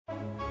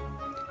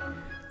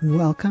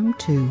Welcome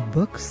to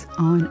Books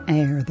on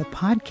Air, the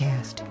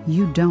podcast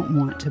you don't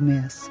want to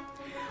miss.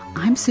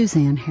 I'm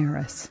Suzanne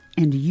Harris,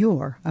 and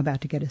you're about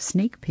to get a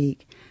sneak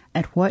peek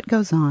at what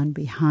goes on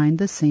behind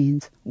the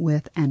scenes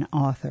with an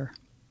author.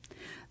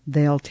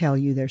 They'll tell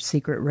you their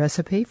secret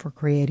recipe for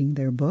creating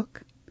their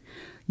book.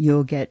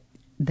 You'll get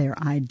their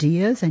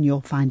ideas, and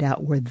you'll find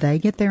out where they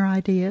get their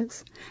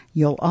ideas.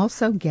 You'll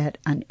also get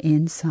an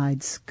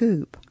inside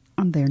scoop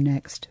on their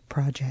next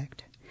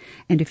project.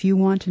 And if you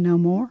want to know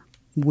more,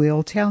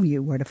 we'll tell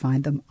you where to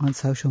find them on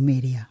social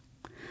media.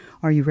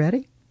 Are you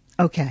ready?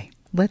 Okay,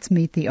 let's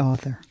meet the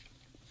author.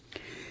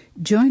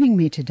 Joining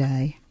me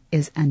today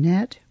is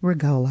Annette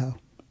Rigolo.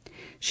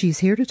 She's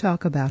here to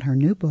talk about her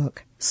new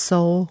book,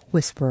 Soul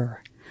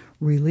Whisperer,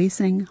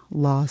 Releasing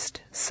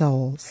Lost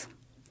Souls.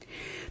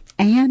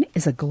 Anne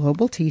is a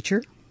global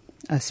teacher,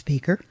 a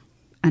speaker,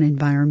 an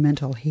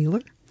environmental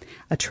healer,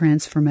 a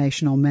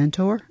transformational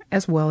mentor,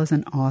 as well as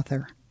an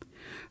author.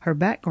 Her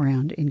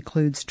background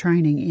includes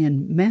training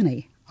in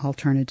many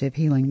alternative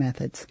healing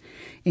methods,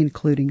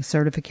 including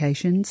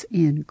certifications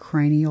in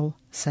cranial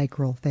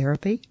sacral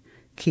therapy,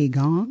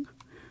 Qigong,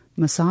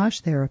 massage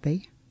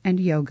therapy, and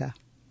yoga.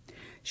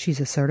 She's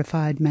a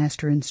certified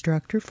master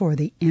instructor for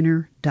the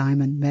Inner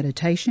Diamond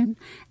Meditation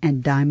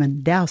and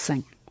Diamond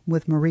Dowsing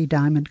with Marie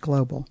Diamond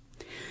Global.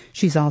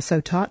 She's also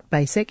taught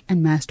basic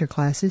and master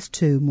classes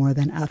to more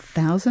than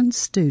 1,000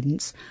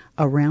 students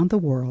around the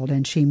world,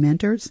 and she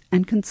mentors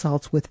and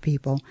consults with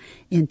people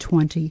in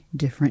 20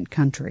 different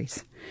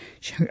countries.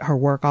 Her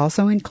work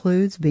also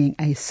includes being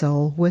a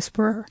soul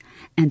whisperer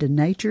and a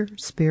nature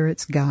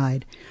spirits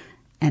guide.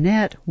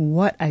 Annette,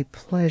 what a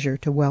pleasure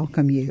to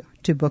welcome you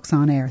to Books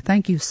on Air.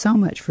 Thank you so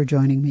much for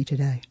joining me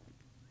today.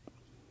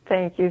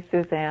 Thank you,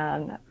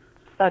 Suzanne.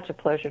 Such a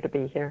pleasure to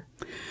be here.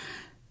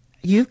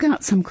 You've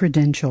got some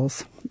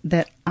credentials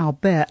that I'll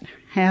bet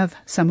have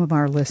some of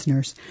our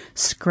listeners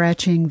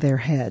scratching their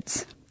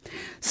heads.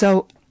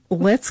 So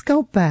let's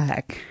go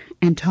back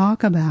and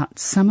talk about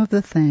some of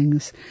the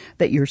things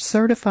that you're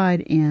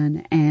certified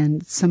in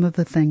and some of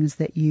the things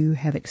that you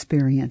have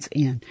experience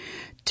in.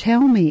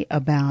 Tell me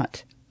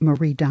about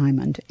Marie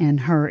Diamond and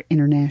her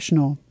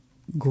international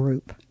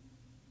group.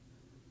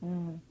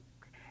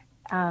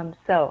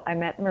 So I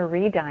met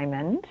Marie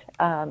Diamond.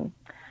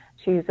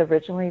 She's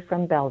originally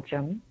from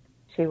Belgium.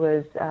 She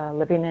was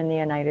living in the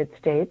United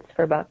States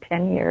for about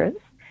 10 years,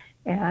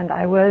 and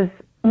I was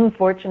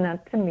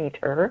fortunate to meet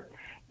her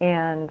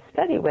and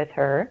study with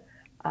her.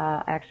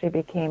 Actually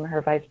became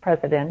her vice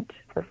president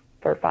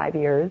for 5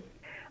 years,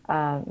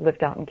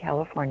 lived out in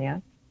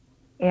California.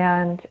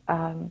 And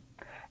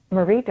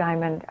Marie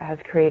Diamond has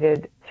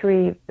created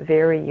 3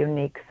 very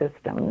unique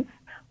systems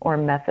or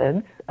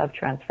methods of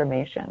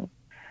transformation.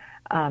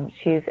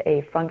 She's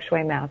a feng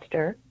shui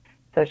master,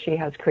 so she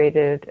has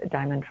created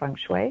diamond feng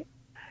shui,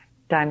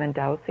 diamond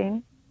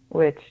dowsing,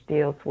 which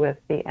deals with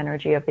the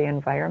energy of the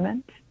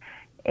environment,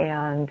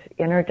 and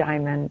inner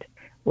diamond,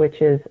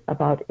 which is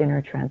about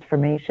inner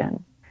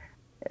transformation.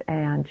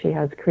 And she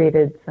has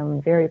created some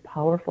very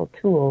powerful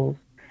tools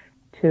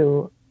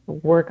to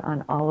work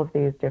on all of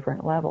these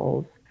different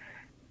levels.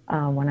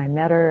 When I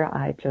met her,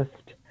 I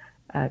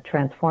just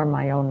transformed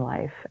my own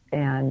life,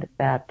 and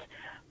that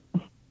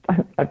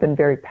I've been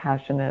very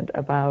passionate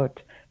about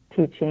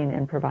teaching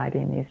and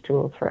providing these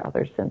tools for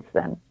others since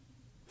then.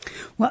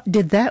 Well,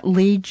 did that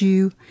lead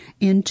you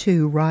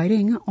into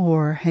writing,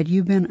 or had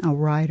you been a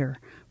writer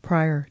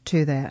prior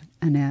to that,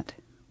 Annette?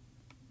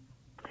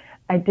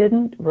 I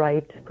didn't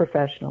write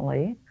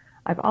professionally.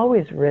 I've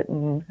always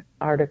written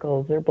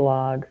articles or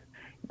blogs,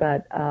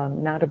 but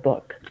not a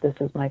book. This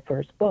is my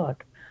first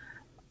book.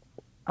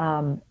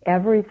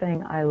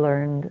 Everything I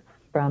learned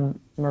from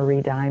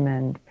Marie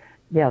Diamond,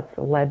 yes,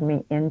 led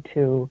me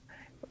into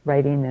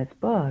writing this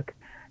book.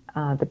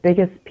 The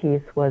biggest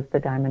piece was the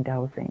diamond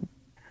dowsing.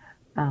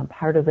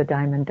 Part of the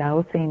diamond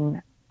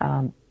dowsing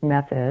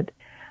method,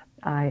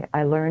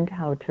 I learned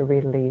how to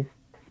release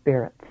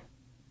spirits.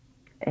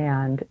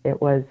 And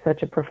it was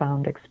such a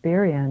profound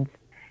experience.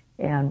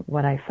 And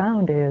what I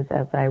found is,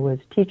 as I was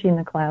teaching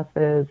the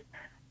classes,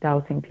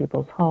 dowsing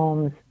people's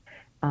homes,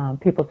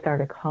 people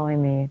started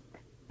calling me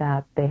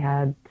that they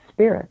had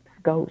spirits,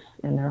 ghosts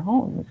in their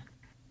homes.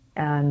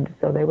 And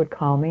so they would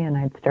call me and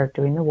I'd start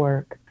doing the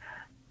work.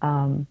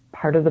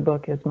 Part of the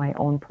book is my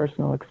own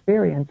personal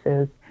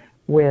experiences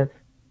with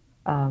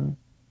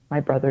my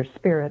brother's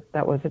spirit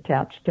that was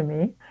attached to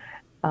me.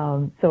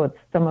 So it's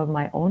some of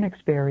my own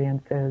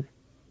experiences,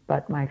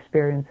 but my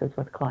experiences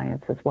with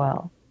clients as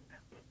well.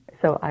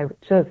 So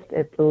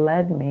it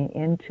led me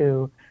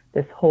into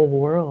this whole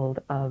world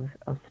of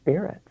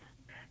spirits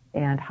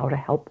and how to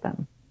help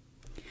them.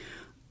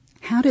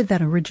 How did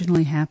that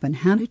originally happen?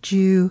 How did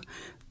you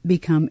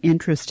become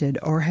interested,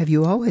 or have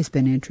you always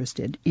been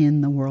interested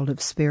in the world of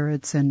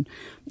spirits? And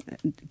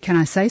can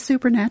I say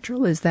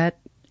supernatural? Is that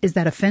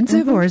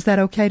offensive, or is that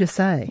okay to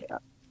say?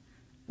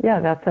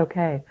 Yeah, that's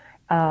okay.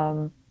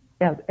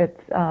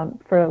 It's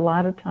for a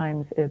lot of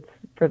times, it's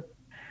for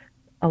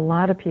a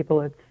lot of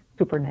people, it's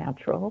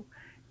supernatural,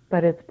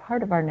 but it's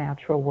part of our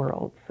natural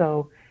world.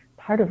 So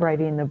part of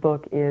writing the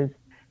book is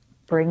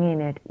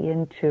bringing it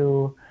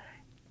into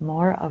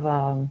more of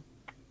a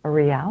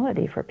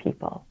reality for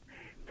people.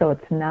 So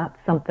it's not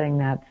something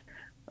that's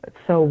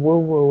so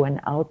woo-woo and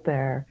out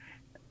there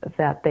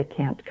that they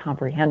can't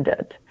comprehend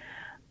it.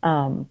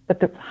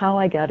 But how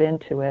I got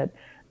into it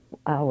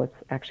was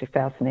actually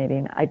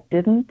fascinating. I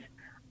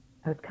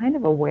was kind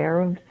of aware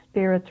of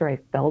spirits, or I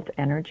felt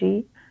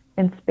energy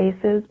in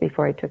spaces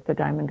before I took the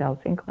diamond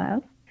dowsing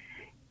class.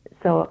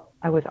 So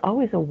I was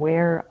always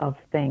aware of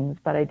things,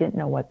 but I didn't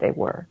know what they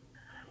were.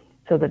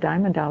 So the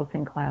diamond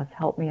dowsing class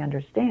helped me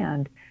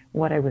understand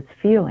what I was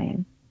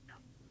feeling.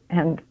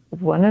 And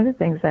one of the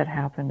things that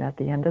happened at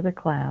the end of the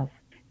class,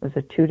 it was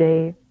a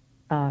 2-day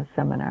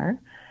seminar.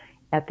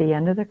 At the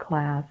end of the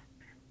class,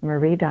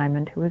 Marie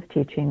Diamond, who was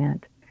teaching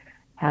it,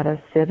 had us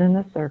sit in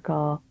a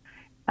circle.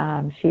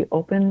 She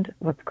opened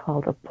what's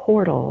called a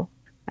portal.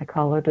 I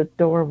call it a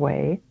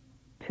doorway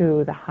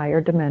to the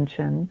higher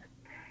dimensions.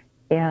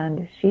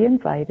 And she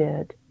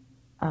invited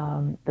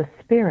the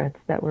spirits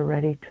that were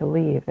ready to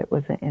leave. It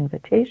was an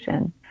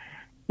invitation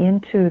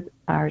into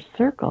our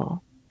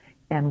circle.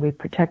 And we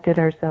protected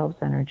ourselves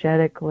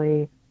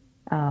energetically.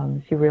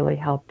 She really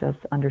helped us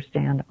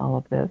understand all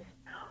of this.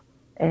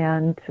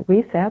 And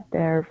we sat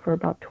there for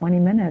about 20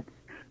 minutes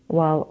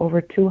while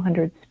over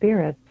 200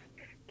 spirits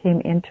came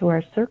into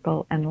our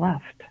circle and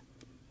left.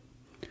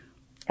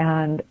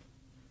 And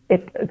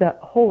the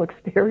whole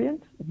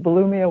experience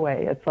blew me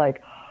away. It's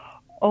like,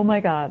 oh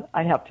my God,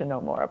 I have to know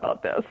more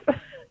about this.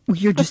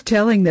 You're just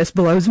telling this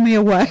blows me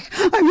away.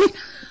 I mean,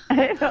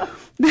 I know.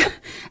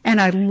 And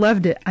I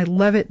loved it. I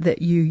love it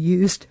that you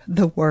used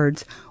the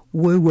words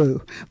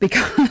woo-woo,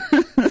 because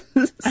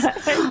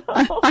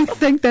I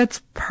think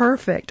that's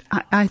perfect.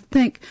 I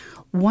think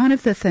one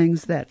of the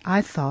things that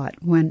I thought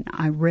when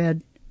I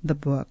read the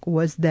book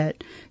was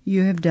that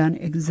you have done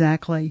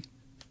exactly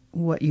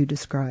what you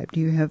described.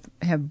 You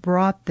have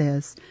brought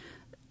this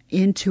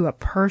into a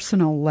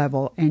personal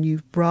level, and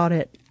you've brought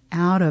it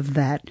out of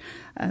that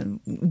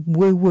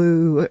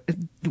woo-woo,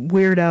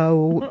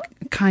 weirdo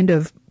kind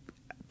of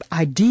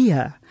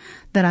idea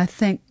that I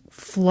think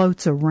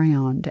floats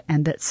around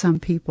and that some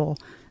people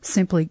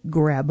simply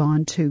grab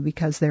onto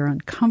because they're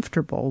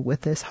uncomfortable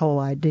with this whole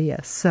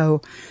idea.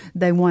 So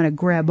they want to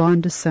grab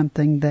onto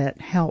something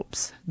that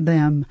helps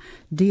them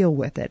deal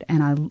with it.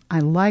 And I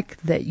like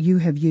that you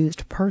have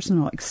used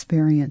personal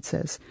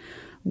experiences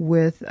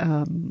with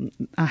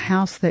a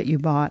house that you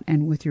bought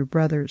and with your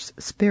brother's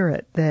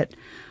spirit that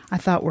I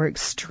thought were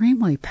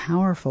extremely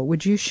powerful.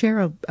 Would you share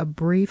a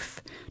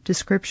brief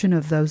description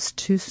of those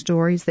two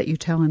stories that you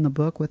tell in the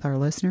book with our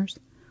listeners?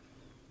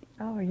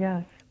 Oh,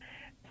 yes.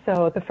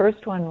 So the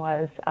first one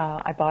was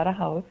I bought a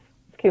house,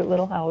 a cute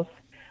little house.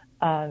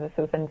 This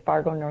was in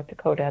Fargo, North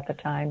Dakota at the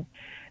time.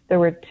 There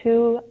were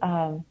two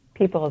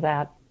people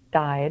that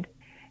died,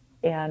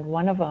 and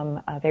one of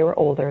them, they were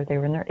older, they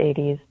were in their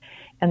 80s,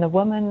 and the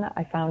woman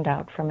I found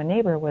out from a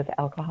neighbor was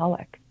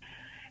alcoholic.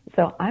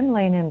 So I'm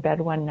laying in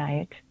bed one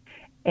night,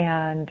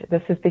 and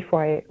this is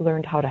before I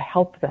learned how to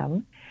help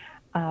them.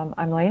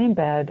 I'm laying in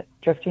bed,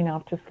 drifting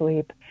off to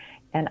sleep,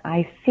 and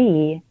I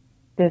see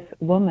this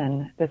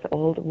woman, this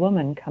old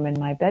woman, come in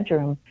my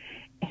bedroom,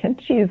 and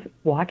she's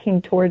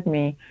walking toward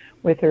me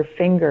with her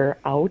finger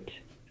out,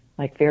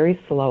 like very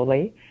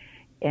slowly,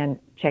 and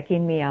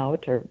checking me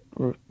out or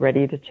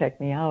ready to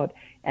check me out.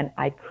 And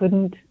I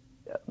couldn't,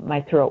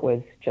 my throat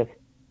was just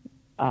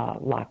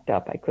locked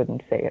up. I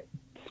couldn't say it,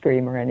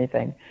 scream or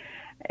anything.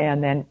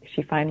 And then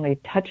she finally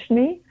touched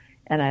me,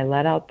 and I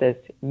let out this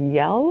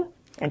yell,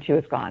 and she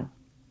was gone.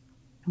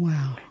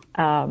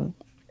 Wow.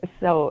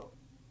 So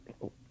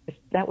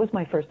that was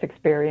my first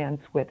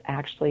experience with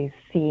actually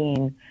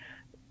seeing,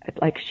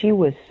 like, she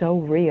was so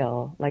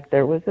real. Like,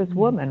 there was this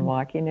woman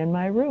walking in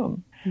my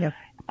room. Yep.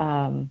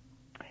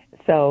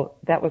 So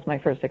that was my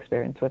first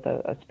experience with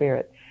a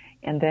spirit.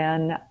 And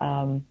then,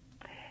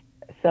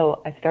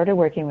 so I started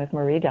working with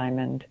Marie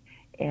Diamond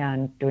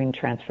and doing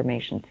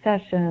transformation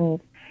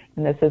sessions.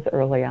 And this is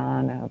early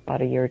on,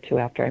 about a year or two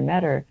after I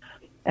met her.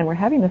 And we're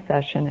having a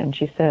session, and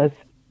she says,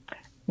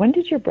 "When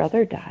did your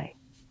brother die?"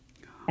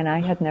 And I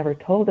had never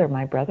told her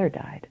my brother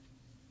died.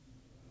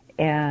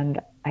 And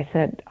I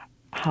said,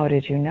 "How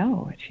did you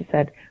know?" And she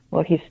said,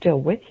 "Well, he's still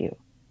with you."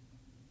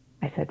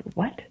 I said,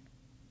 "What?"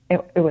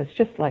 It was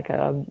just like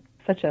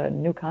such a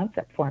new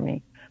concept for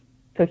me.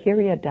 So here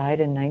he had died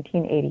in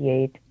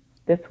 1988.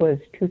 This was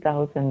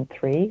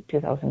 2003,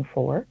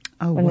 2004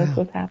 when this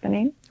was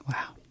happening.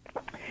 Wow.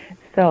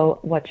 So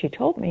what she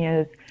told me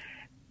is,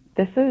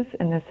 this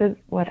is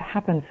what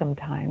happens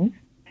sometimes.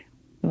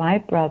 My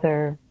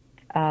brother,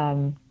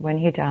 when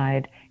he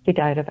died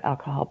of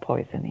alcohol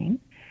poisoning.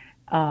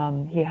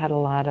 He had a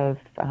lot of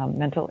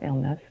mental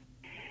illness.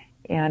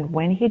 And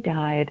when he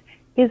died,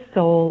 his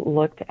soul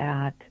looked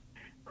at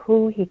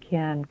who he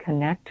can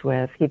connect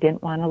with. He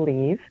didn't want to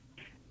leave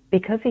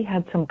because he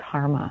had some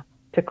karma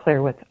to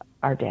clear with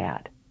our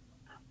dad.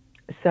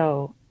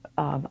 So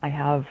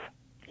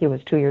he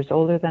was 2 years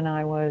older than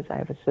I was. I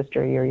have a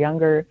sister a year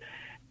younger.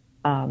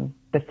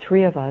 The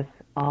three of us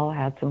all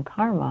had some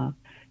karma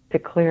to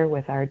clear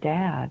with our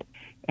dad,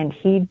 and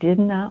he did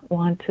not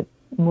want to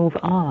move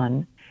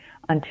on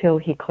until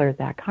he cleared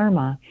that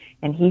karma,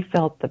 and he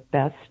felt the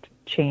best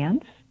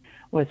chance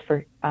was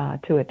for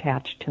to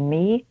attach to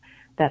me,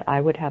 that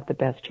I would have the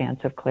best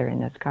chance of clearing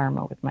this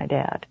karma with my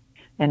dad.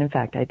 And in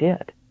fact, I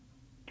did.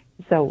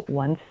 So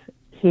once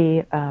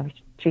she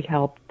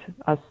helped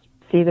us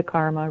see the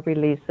karma,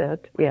 release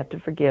it, we had to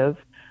forgive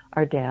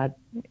our dad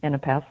in a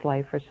past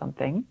life or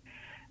something.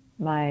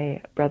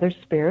 My brother's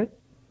spirit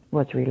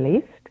was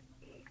released,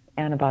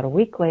 and about a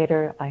week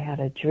later, I had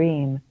a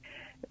dream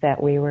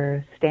that we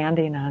were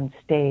standing on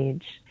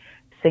stage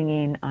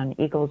singing On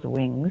Eagle's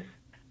Wings,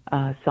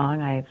 a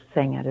song I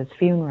sang at his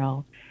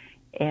funeral,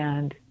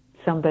 and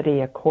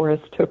a chorus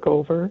took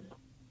over,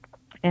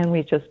 and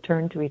we just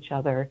turned to each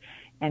other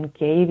and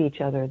gave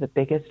each other the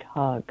biggest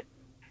hug,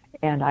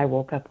 and I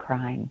woke up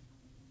crying.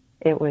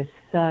 It was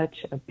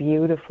such a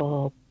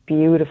beautiful,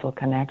 beautiful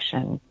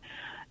connection,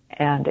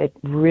 and it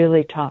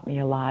really taught me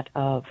a lot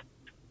of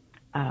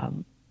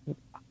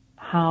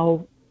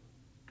how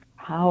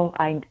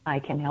I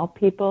can help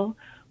people,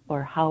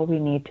 or how we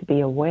need to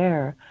be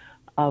aware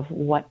of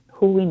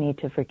who we need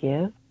to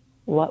forgive,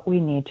 what we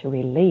need to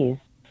release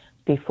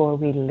before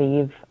we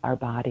leave our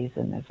bodies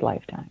in this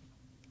lifetime.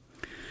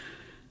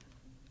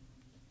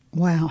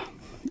 Wow.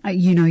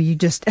 You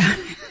just,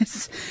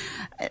 it's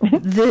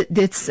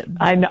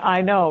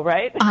I know,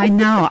 right? I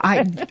know.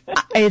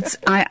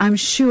 I'm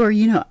sure,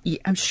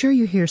 I'm sure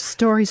you hear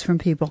stories from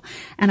people,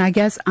 and I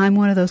guess I'm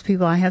one of those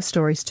people. I have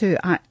stories too.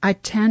 I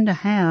tend to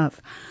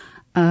have,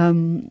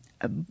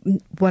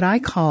 what I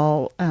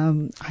call,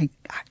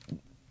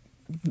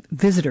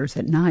 visitors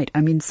at night.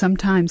 I mean,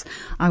 sometimes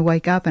I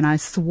wake up and I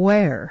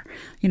swear,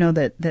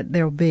 that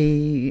there'll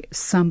be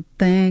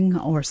something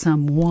or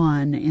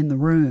someone in the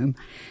room.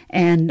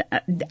 And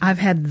I've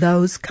had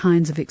those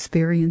kinds of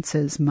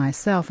experiences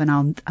myself, and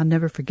I'll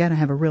never forget. I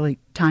have a really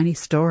tiny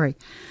story.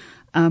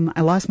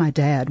 I lost my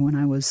dad when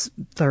I was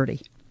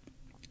 30.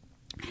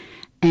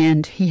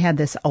 And he had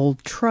this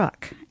old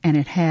truck, and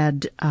it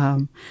had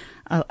a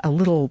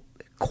little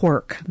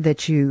quirk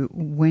that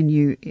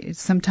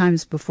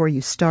sometimes before you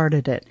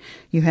started it,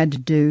 you had to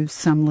do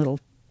some little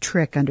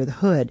trick under the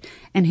hood.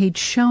 And he'd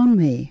shown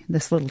me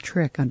this little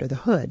trick under the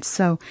hood.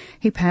 So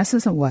he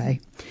passes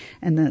away,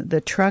 and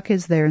the truck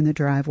is there in the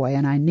driveway,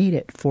 and I need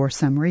it for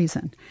some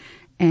reason.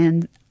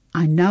 And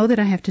I know that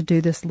I have to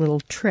do this little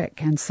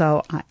trick. And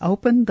so I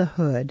open the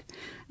hood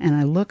and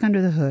I look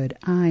under the hood.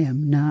 I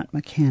am not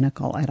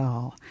mechanical at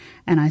all.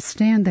 And I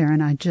stand there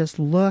and I just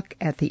look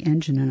at the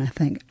engine and I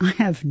think, I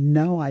have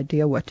no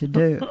idea what to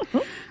do.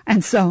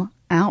 And so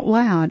out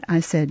loud, I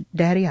said,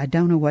 Daddy, I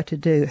don't know what to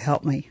do.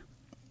 Help me.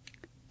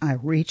 I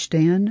reached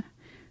in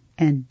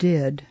and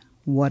did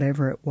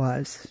whatever it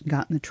was,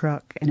 got in the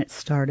truck, and it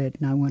started,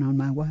 and I went on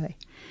my way.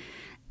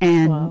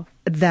 And wow.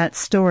 That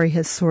story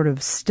has sort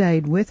of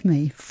stayed with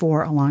me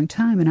for a long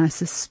time, and I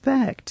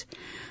suspect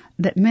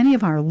that many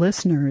of our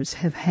listeners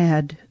have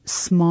had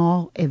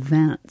small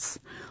events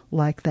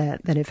like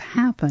that have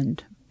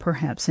happened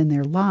perhaps in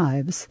their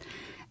lives,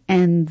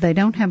 and they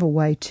don't have a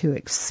way to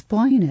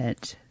explain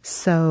it,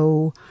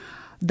 so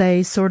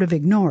they sort of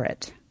ignore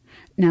it.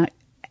 Now,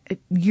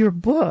 your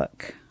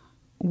book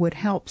would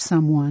help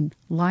someone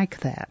like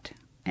that.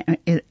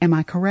 Am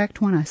I correct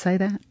when I say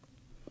that?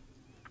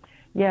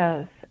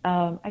 Yes.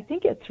 I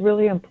think it's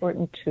really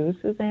important too,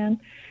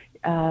 Suzanne,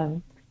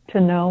 to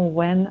know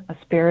when a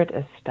spirit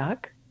is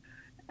stuck,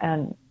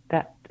 and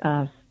that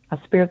a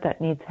spirit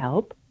that needs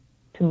help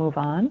to move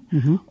on,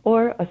 mm-hmm.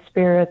 or a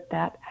spirit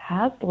that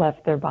has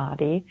left their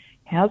body,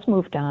 has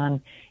moved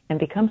on, and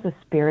becomes a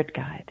spirit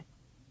guide.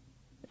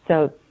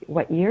 So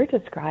what you're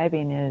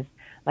describing is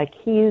like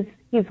he's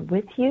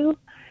with you,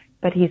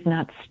 but he's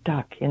not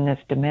stuck in this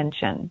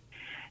dimension.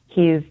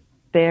 He's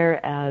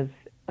there as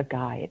a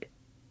guide.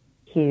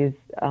 He is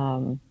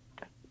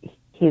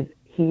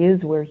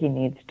where he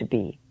needs to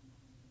be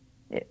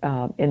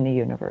in the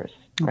universe,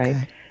 right?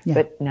 Okay. Yeah.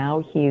 But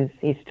now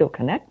he's still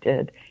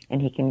connected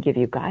and he can give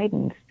you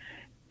guidance,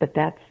 but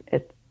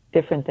it's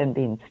different than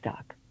being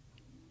stuck.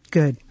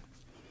 Good.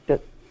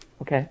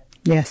 Okay.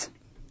 Yes.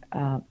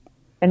 And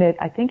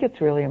I think it's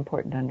really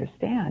important to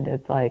understand.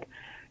 It's like,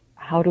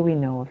 how do we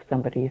know if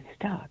somebody's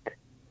stuck?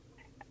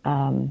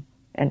 And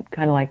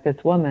kind of like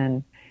this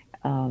woman,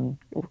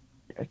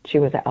 she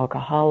was an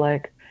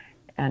alcoholic,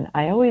 and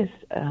I always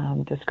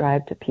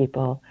describe to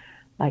people,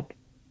 like,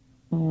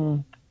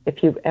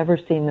 if you've ever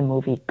seen the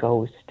movie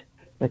Ghost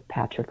with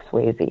Patrick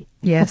Swayze.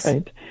 Yes.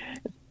 Right?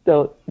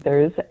 So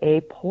there's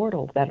a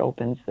portal that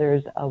opens.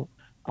 There's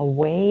a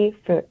way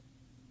for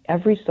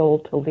every soul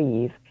to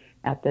leave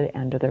at the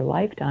end of their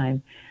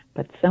lifetime,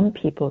 but some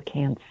people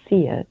can't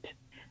see it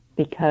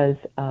because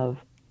of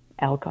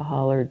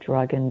alcohol or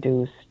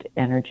drug-induced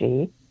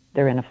energy.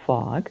 They're in a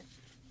fog.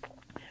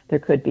 There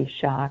could be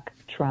shock,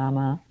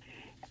 trauma.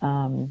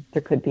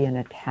 There could be an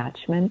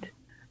attachment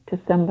to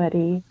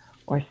somebody,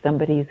 or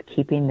somebody's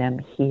keeping them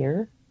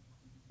here.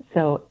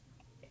 So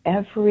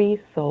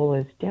every soul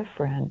is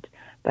different,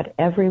 but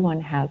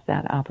everyone has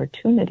that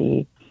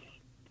opportunity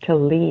to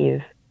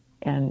leave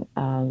and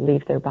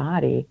leave their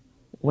body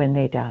when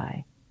they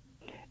die.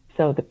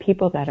 So the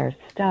people that are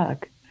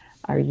stuck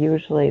are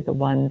usually the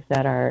ones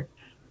that are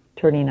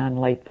turning on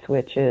light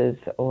switches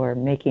or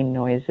making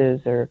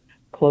noises or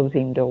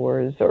closing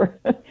doors, or,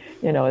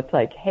 it's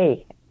like,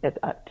 hey,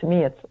 to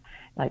me it's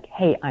like,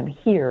 hey, I'm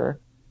here,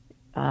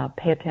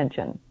 pay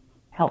attention,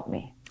 help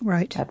me.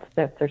 Right.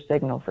 That's their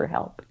signal for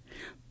help.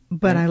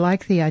 But I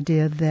like the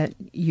idea that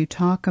you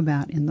talk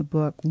about in the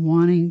book,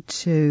 wanting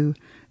to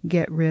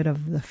get rid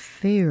of the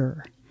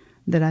fear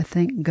that I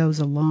think goes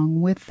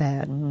along with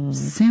that,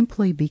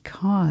 simply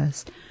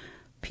because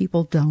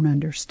people don't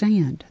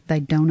understand. They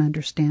don't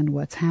understand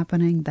what's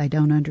happening. They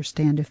don't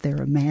understand if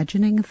they're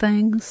imagining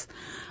things.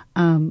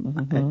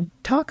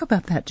 Talk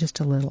about that just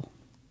a little.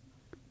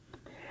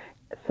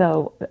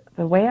 So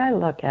the way I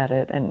look at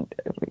it, and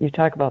you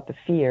talk about the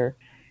fear,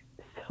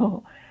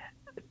 so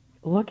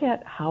look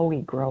at how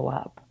we grow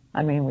up.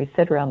 I mean, we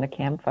sit around the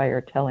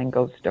campfire telling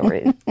ghost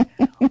stories.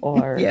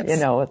 Or, yes.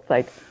 It's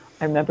like,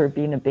 I remember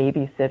being a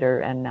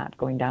babysitter and not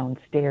going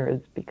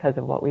downstairs because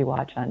of what we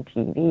watch on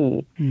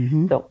TV.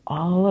 Mm-hmm. So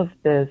all of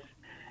this,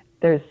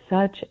 there's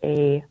such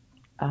a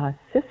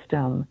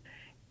system,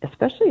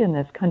 especially in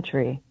this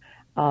country,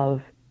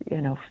 of,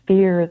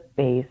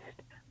 fear-based,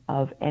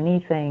 of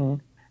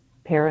anything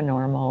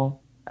paranormal,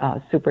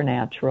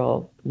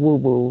 supernatural,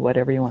 woo-woo,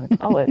 whatever you want to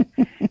call it.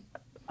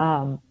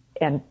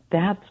 And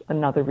that's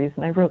another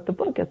reason I wrote the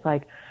book. It's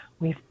like,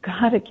 we've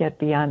got to get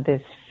beyond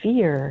this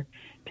fear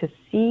to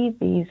see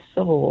these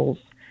souls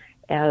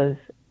as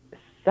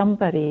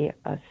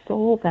a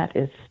soul that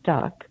is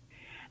stuck.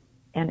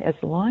 And as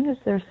long as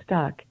they're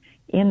stuck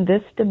in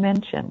this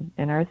dimension,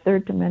 in our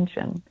third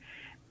dimension,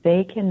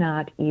 they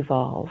cannot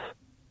evolve.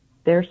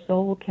 Their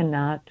soul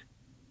cannot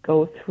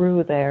go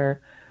through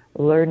their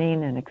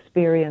learning and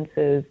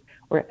experiences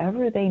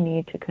wherever they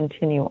need to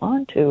continue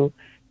on to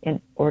in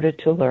order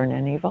to learn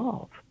and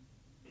evolve.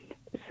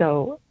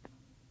 So,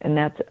 and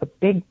that's a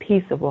big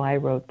piece of why I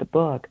wrote the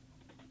book.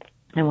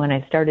 And when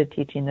I started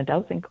teaching the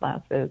dowsing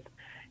classes,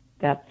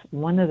 that's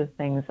one of the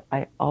things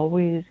I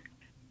always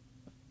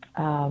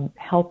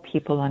help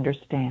people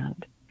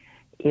understand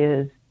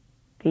is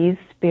these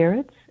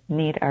spirits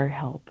need our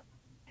help.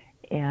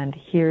 And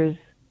here's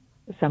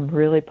some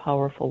really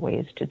powerful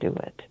ways to do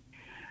it.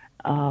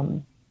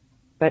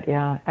 But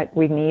yeah,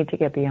 we need to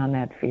get beyond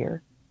that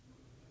fear.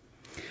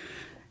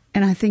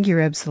 And I think you're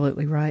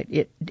absolutely right.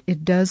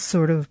 It does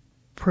sort of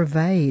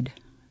pervade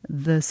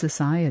the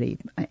society.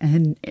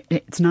 And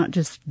it's not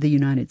just the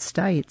United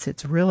States,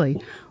 it's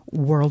really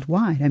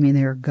worldwide. I mean,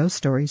 there are ghost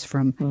stories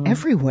from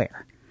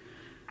everywhere.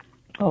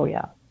 Oh,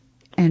 yeah.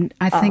 And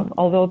I think...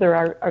 although there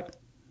are...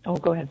 Oh,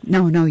 go ahead.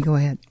 No, go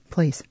ahead,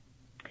 please.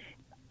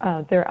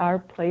 There are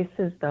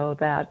places, though,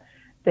 that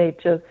they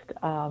just...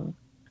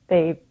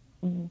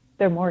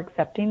 they're more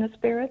accepting of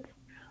spirits.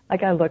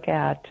 Like I look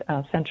at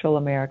Central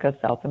America,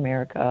 South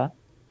America,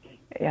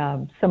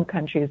 some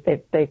countries,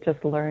 they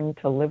just learn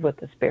to live with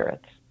the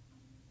spirits.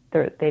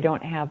 They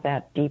don't have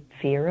that deep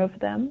fear of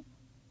them.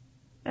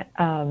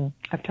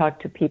 I've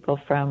talked to people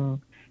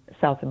from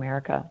South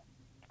America,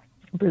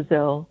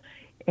 Brazil,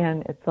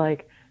 and it's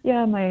like,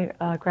 yeah, my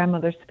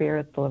grandmother's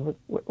spirit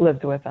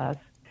lives with us,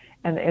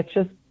 and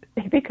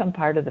they become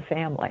part of the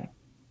family.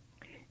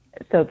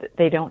 So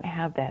they don't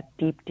have that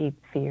deep, deep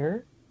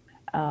fear.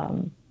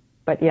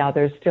 But yeah,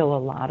 there's still a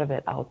lot of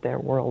it out there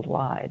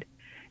worldwide.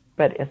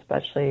 But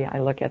especially, I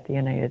look at the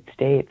United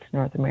States,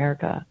 North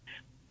America,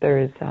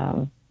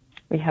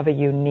 we have a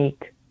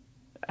unique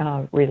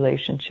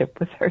relationship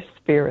with our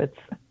spirits.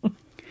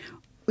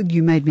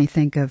 You made me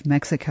think of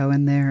Mexico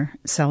and their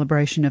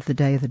celebration of the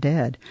Day of the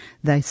Dead.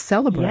 They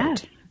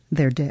celebrate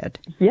their dead.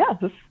 Yes.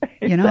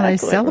 Exactly, they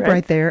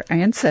celebrate their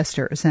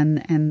ancestors, and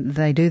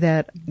they do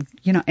that,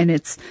 and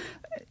it's,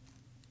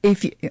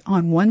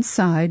 on one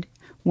side,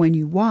 when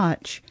you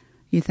watch,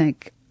 you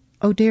think,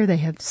 oh dear, they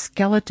have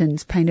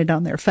skeletons painted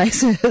on their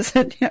faces.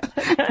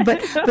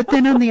 But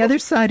then on the other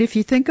side, if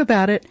you think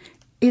about it,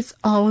 it's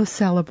all a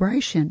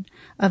celebration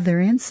of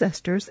their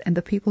ancestors and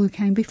the people who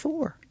came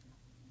before.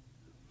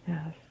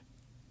 Yes.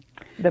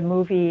 The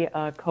movie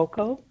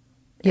Coco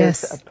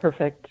is a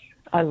perfect,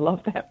 I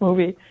love that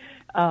movie,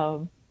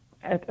 a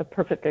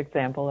perfect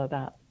example of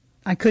that.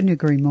 I couldn't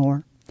agree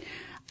more.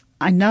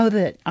 I know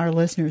that our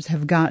listeners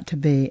have got to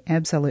be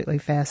absolutely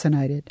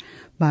fascinated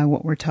by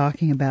what we're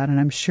talking about, and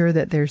I'm sure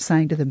that they're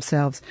saying to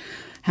themselves,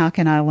 how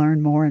can I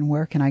learn more and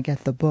where can I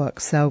get the book?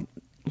 So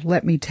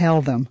let me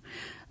tell them.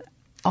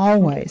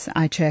 Always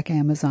I check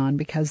Amazon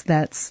because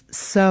that's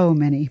so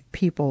many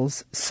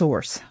people's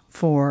source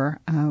for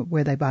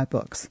where they buy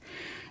books.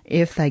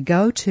 If they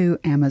go to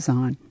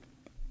Amazon,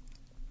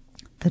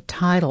 the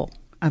title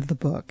of the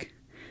book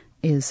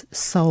is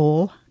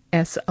Soul,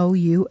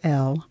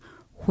 S-O-U-L,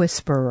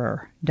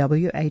 Whisperer,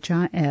 W-H-I-S-P-E-R-E-R,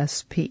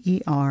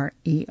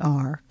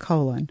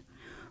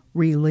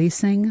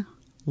 Releasing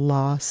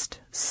Lost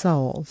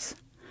Souls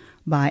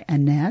by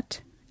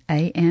Annette,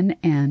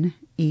 A-N-N-E-T-T-E,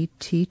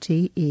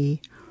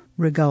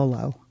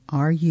 Rugolo,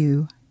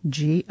 R-U-G-O-L-O.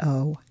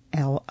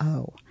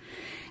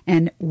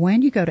 And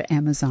when you go to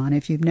Amazon,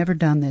 if you've never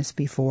done this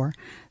before,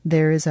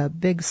 there is a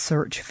big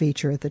search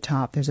feature at the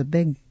top. There's a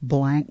big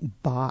blank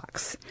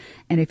box.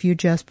 And if you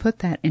just put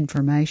that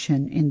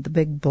information in the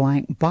big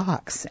blank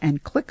box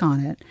and click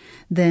on it,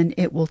 then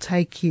it will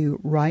take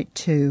you right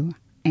to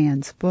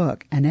Annette's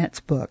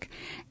book.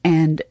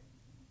 And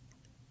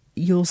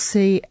you'll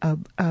see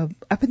up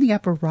in the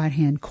upper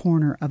right-hand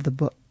corner of the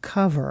book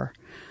cover,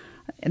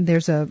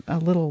 there's a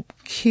little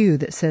cue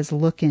that says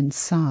look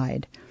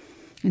inside.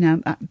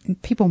 Now,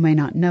 people may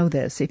not know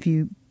this. If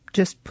you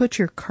just put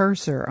your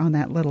cursor on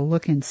that little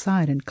look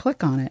inside and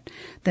click on it,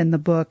 then the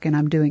book, and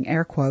I'm doing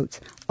air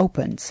quotes,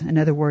 opens. In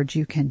other words,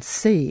 you can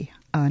see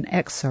an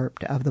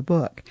excerpt of the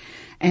book.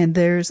 And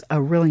there's a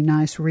really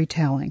nice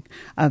retelling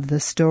of the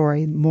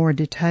story, more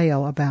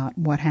detail about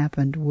what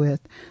happened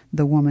with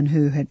the woman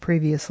who had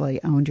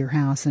previously owned your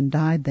house and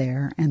died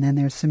there. And then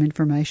there's some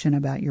information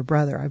about your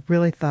brother. I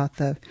really thought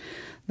the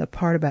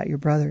part about your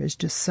brother is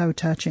just so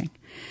touching.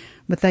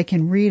 But they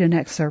can read an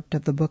excerpt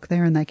of the book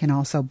there, and they can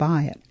also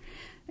buy it.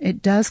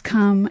 It does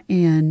come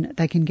in,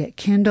 they can get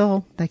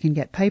Kindle, they can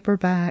get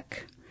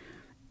paperback.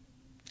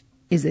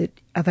 Is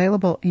it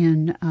available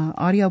in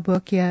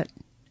audiobook yet,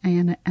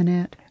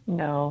 Annette?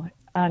 No,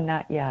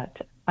 not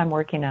yet. I'm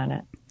working on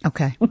it.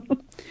 Okay.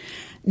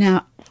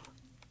 Now,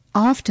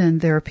 often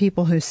there are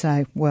people who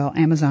say, well,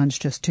 Amazon's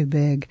just too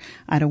big.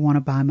 I don't want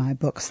to buy my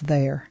books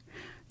there.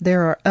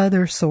 There are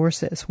other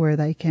sources where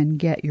they can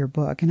get your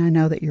book, and I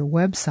know that your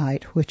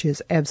website, which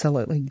is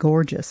absolutely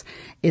gorgeous,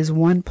 is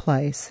one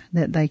place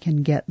that they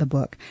can get the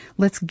book.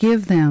 Let's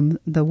give them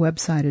the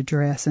website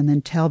address and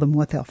then tell them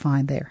what they'll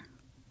find there.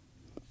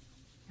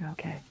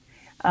 Okay.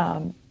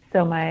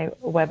 So my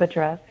web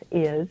address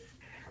is,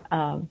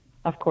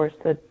 of course,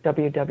 the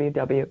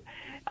www,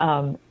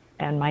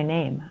 and my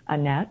name,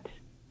 Annette,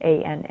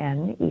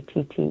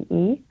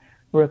 ANNETTE,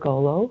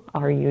 Rugolo,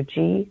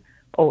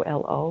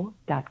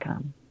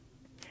 RUGOLO.com.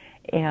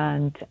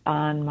 And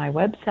on my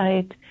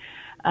website,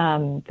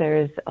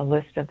 there's a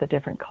list of the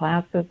different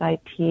classes I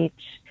teach.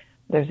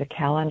 There's a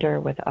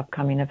calendar with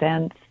upcoming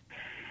events.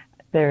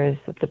 There's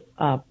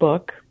the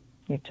book.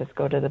 You just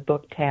go to the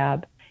book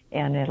tab,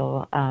 and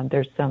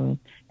there's some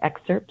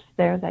excerpts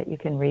there that you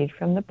can read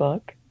from the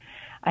book.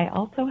 I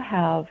also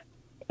have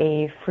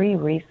a free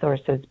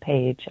resources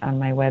page on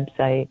my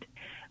website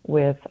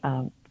with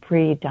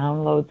free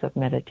downloads of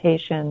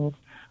meditations,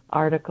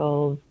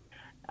 articles.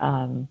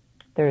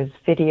 There's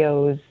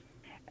videos,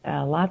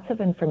 lots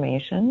of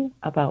information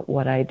about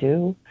what I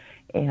do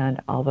and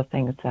all the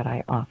things that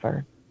I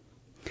offer.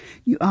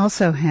 You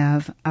also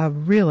have a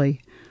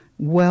really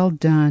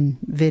well-done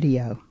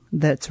video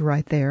that's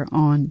right there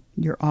on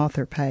your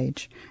author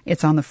page.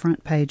 It's on the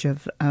front page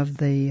of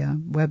the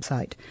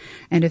website.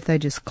 And if they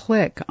just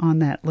click on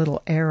that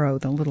little arrow,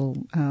 the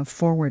little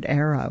forward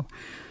arrow,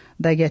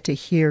 they get to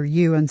hear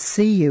you and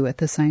see you at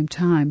the same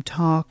time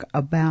talk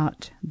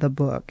about the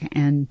book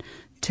and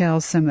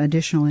tell some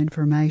additional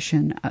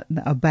information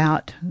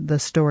about the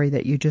story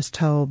that you just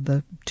told,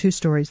 the two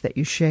stories that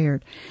you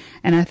shared.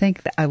 And I think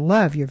I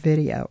love your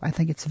video. I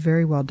think it's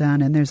very well done.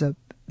 And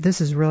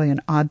this is really an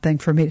odd thing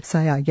for me to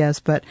say, I guess,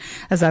 but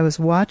as I was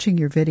watching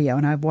your video,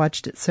 and I've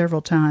watched it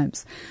several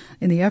times,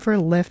 in the upper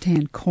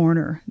left-hand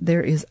corner,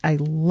 there is a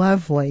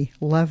lovely,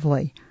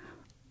 lovely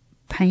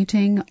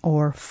painting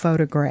or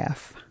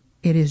photograph.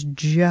 It is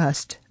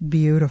just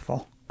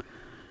beautiful.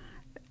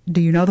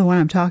 Do you know the one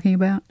I'm talking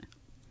about?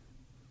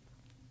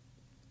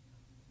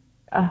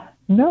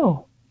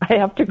 No. I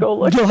have to go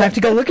look. You'll have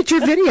to go look at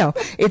your video.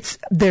 It's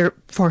there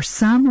for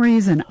some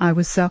reason.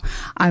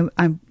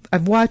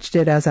 I've watched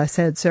it, as I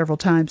said, several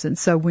times, and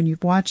so when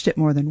you've watched it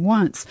more than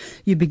once,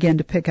 you begin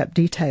to pick up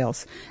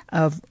details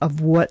of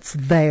what's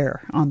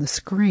there on the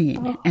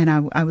screen. Oh.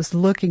 And I was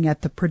looking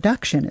at the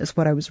production is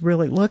what I was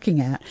really looking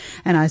at,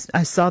 and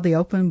I saw the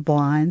open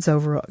blinds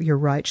over your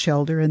right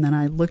shoulder, and then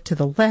I looked to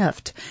the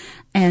left,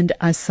 and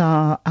I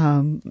saw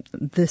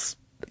this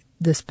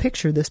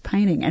picture, this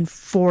painting, and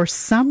for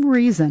some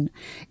reason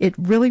it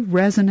really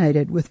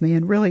resonated with me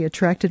and really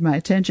attracted my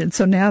attention.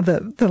 So now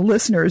the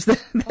listeners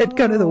that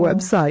go to the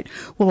website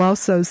will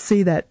also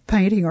see that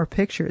painting or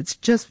picture.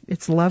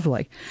 It's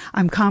lovely.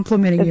 I'm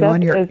complimenting you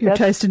on your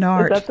taste in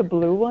art. Is that the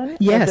blue one?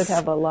 Yes. Does it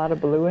have a lot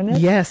of blue in it?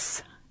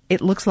 Yes.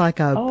 It looks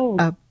like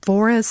a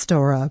forest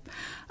or a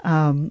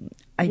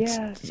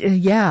yes.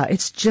 Yeah,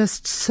 it's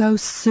just so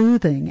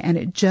soothing, and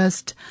it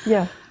just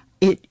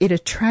It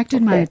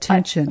attracted my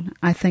attention,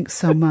 I think,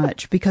 so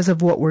much because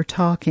of what we're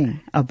talking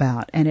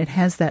about. And it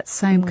has that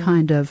same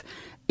kind of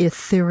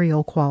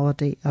ethereal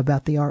quality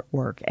about the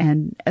artwork.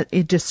 And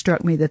it just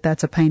struck me that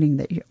that's a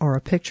painting or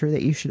a picture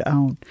that you should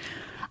own.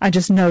 I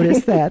just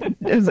noticed that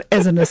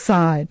as an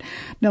aside.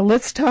 Now,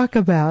 let's talk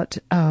about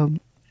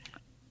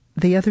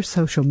the other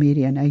social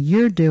media. Now,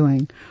 you're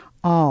doing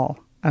all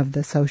of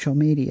the social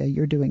media.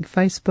 You're doing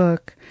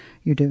Facebook,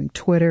 you're doing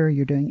Twitter,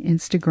 you're doing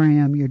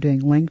Instagram, you're doing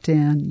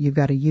LinkedIn, you've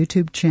got a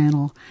YouTube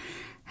channel.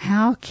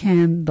 How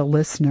can the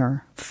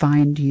listener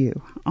find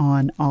you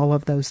on all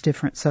of those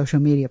different social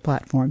media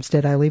platforms?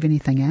 Did I leave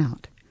anything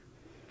out?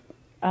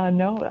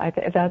 No,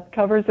 that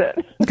covers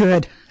it.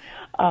 Good.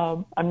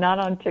 I'm not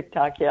on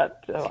TikTok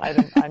yet, so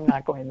I'm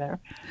not going there.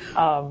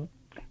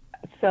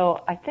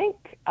 So I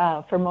think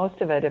for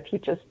most of it, if you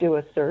just do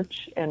a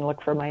search and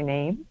look for my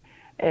name,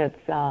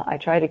 I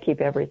try to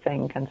keep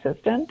everything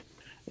consistent,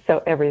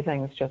 so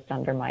everything's just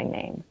under my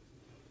name.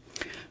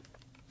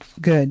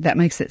 Good. That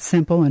makes it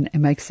simple and it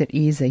makes it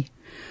easy.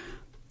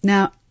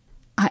 Now,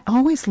 I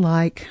always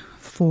like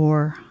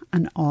for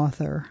an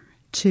author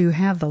to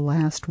have the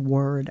last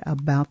word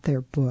about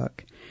their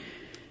book.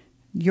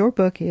 Your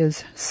book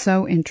is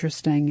so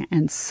interesting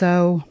and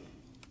so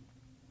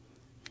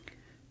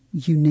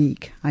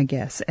unique, I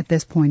guess, at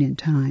this point in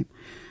time.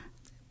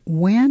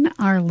 When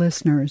our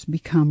listeners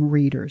become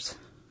readers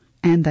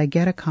and they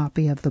get a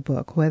copy of the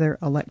book, whether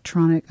an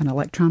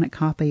electronic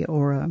copy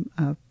or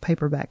a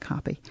paperback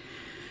copy,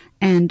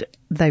 and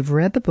they've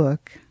read the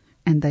book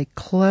and they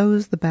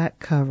close the back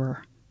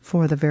cover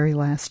for the very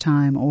last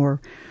time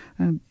or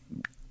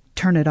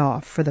turn it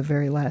off for the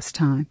very last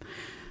time,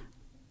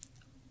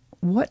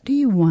 what do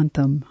you want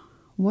them,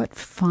 what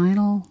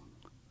final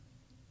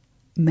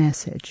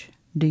message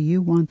do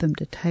you want them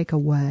to take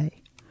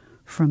away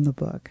from the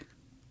book?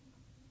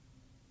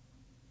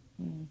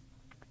 The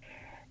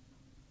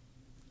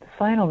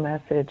final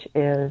message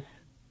is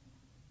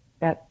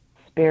that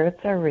spirits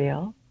are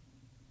real.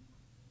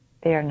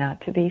 They are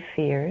not to be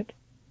feared.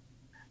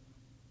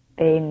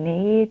 They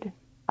need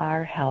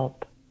our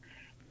help.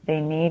 They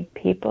need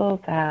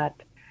people that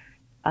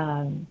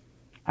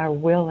are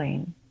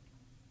willing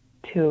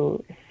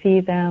to see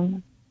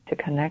them, to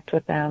connect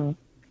with them,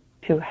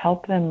 to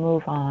help them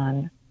move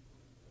on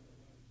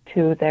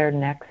to their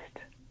next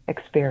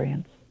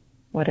experience,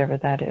 whatever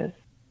that is.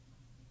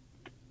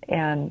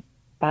 And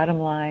bottom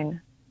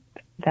line,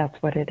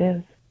 that's what it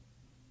is.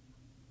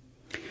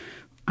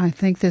 I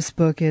think this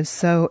book is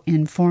so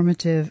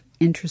informative,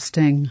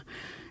 interesting,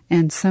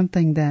 and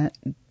something that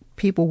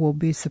people will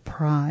be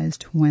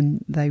surprised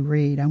when they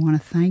read. I want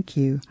to thank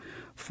you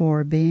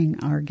for being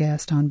our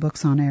guest on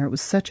Books on Air. It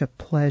was such a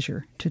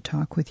pleasure to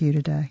talk with you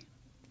today.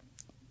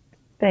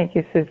 Thank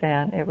you,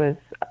 Suzanne. It was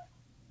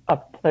a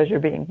pleasure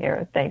being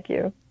here. Thank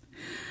you.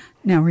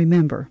 Now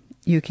remember,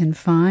 you can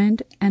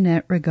find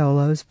Annette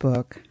Rigolo's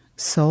book,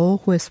 Soul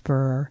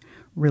Whisperer,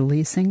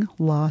 Releasing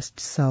Lost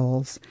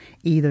Souls,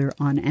 either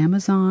on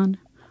Amazon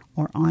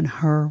or on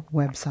her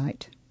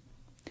website.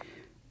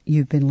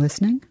 You've been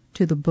listening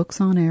to the Books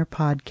on Air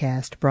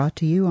podcast, brought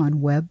to you on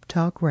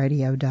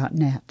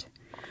webtalkradio.net.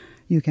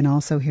 You can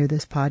also hear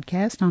this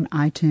podcast on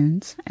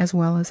iTunes as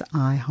well as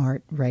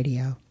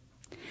iHeartRadio.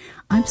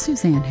 I'm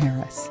Suzanne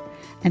Harris,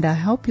 and I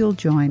hope you'll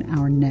join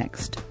our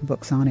next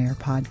Books on Air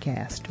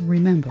podcast.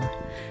 Remember,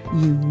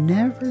 you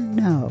never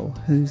know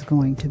who's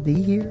going to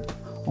be here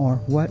or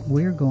what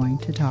we're going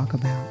to talk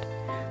about.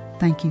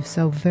 Thank you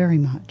so very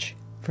much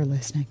for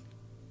listening.